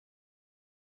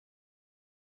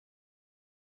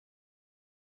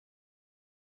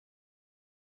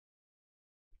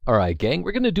All right, gang,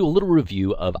 we're going to do a little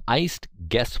review of ISE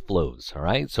guest flows. All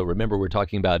right, so remember we're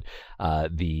talking about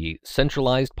the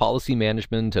centralized policy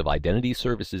management of identity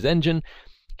services engine.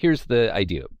 Here's the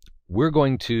idea. We're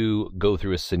going to go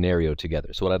through a scenario together.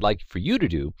 So what I'd like for you to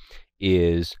do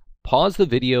is pause the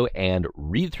video and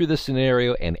read through the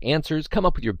scenario and answers, come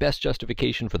up with your best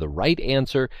justification for the right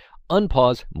answer,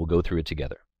 unpause, and we'll go through it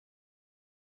together.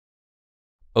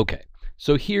 Okay.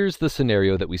 So here's the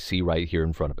scenario that we see right here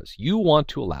in front of us. You want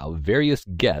to allow various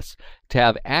guests to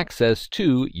have access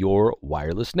to your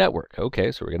wireless network.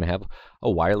 Okay, so we're going to have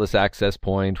a wireless access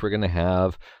point. We're going to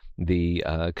have the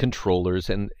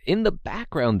controllers. And in the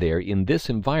background there, in this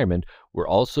environment, we're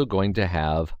also going to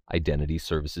have Identity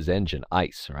Services Engine,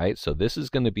 ISE, right? So this is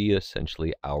going to be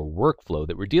essentially our workflow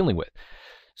that we're dealing with.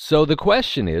 So the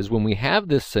question is, when we have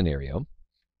this scenario,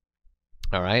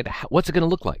 all right, what's it going to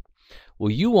look like? Well,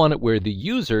 you want it where the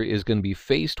user is going to be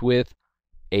faced with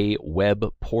a web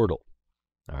portal,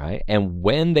 all right? And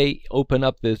when they open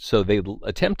up this, so they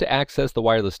attempt to access the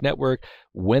wireless network.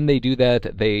 When they do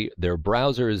that, their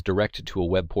browser is directed to a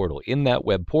web portal. In that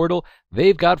web portal,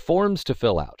 they've got forms to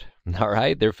fill out, all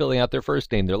right? They're filling out their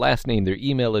first name, their last name, their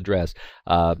email address,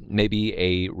 maybe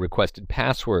a requested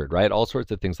password, right? All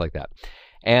sorts of things like that.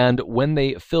 And when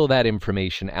they fill that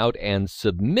information out and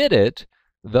submit it,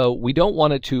 though we don't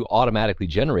want it to automatically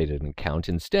generate an account.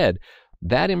 Instead,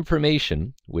 that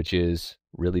information, which is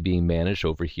really being managed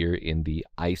over here in the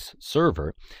ISE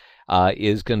server,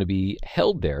 is going to be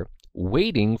held there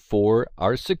waiting for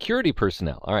our security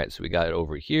personnel. All right, so we got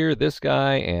over here this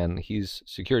guy, and he's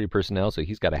security personnel, so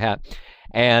he's got a hat.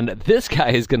 And this guy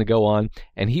is going to go on,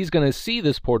 and he's going to see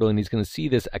this portal, and he's going to see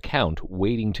this account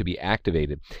waiting to be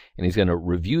activated. And he's going to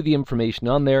review the information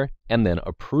on there and then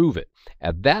approve it.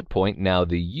 At that point, now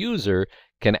the user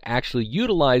can actually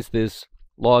utilize this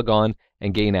logon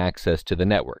and gain access to the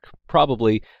network.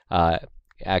 Probably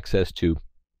access to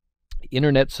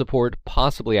internet support,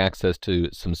 possibly access to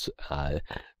some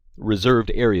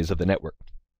reserved areas of the network.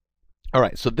 All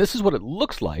right, so this is what it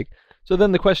looks like. So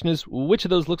then the question is, which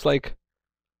of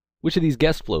these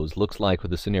guest flows looks like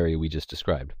with the scenario we just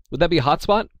described? Would that be a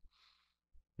hotspot?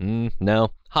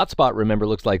 No. Hotspot, remember,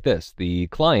 looks like this. The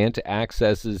client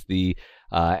accesses the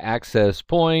access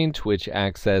point, which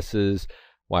accesses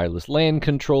wireless LAN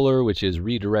controller, which is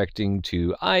redirecting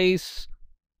to ISE.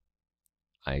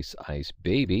 ISE,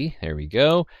 baby. There we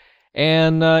go.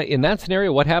 And in that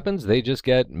scenario, what happens? They just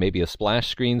get maybe a splash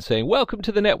screen saying, "Welcome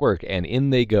to the network," and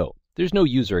in they go. There's no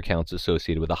user accounts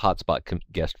associated with a hotspot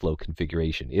guest flow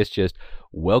configuration. It's just,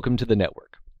 "Welcome to the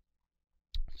network."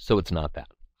 So it's not that.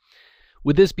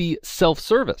 Would this be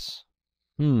self-service?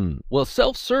 Well,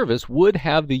 self-service would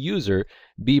have the user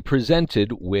be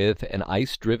presented with an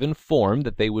ISE-driven form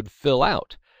that they would fill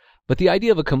out. But the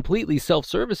idea of a completely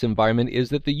self-service environment is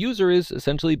that the user is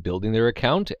essentially building their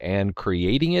account and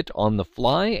creating it on the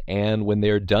fly, and when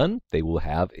they're done, they will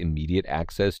have immediate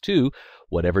access to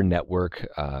whatever network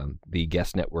the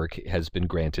guest network has been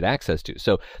granted access to.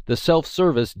 So the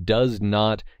self-service does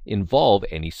not involve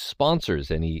any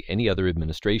sponsors, any other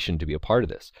administration to be a part of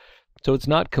this. So it's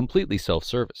not completely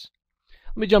self-service.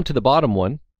 Let me jump to the bottom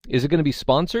one. Is it going to be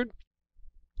sponsored?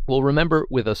 Well, remember,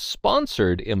 with a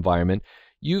sponsored environment,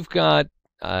 you've got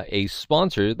a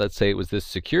sponsor, let's say it was this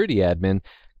security admin,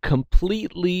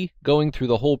 completely going through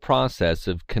the whole process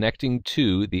of connecting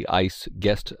to the ISE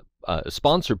guest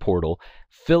sponsor portal,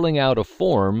 filling out a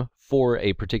form for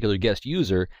a particular guest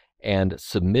user, and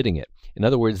submitting it. In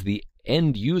other words, the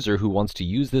end user who wants to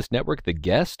use this network, the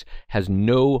guest, has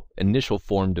no initial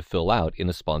form to fill out in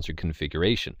a sponsored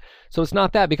configuration. So it's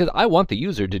not that, because I want the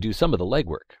user to do some of the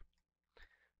legwork.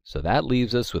 So that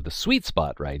leaves us with the sweet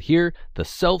spot right here, the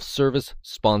self-service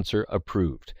sponsor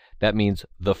approved. That means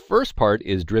the first part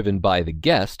is driven by the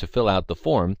guest to fill out the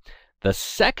form. The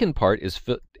second part is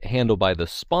handled by the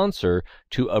sponsor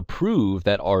to approve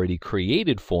that already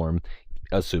created form,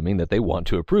 assuming that they want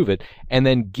to approve it, and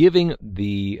then giving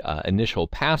the initial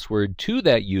password to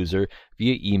that user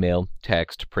via email,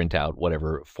 text, printout,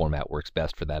 whatever format works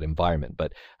best for that environment.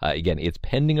 But again, it's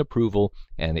pending approval,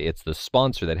 and it's the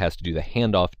sponsor that has to do the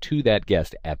handoff to that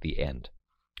guest at the end.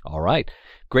 All right,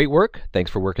 great work.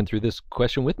 Thanks for working through this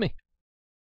question with me.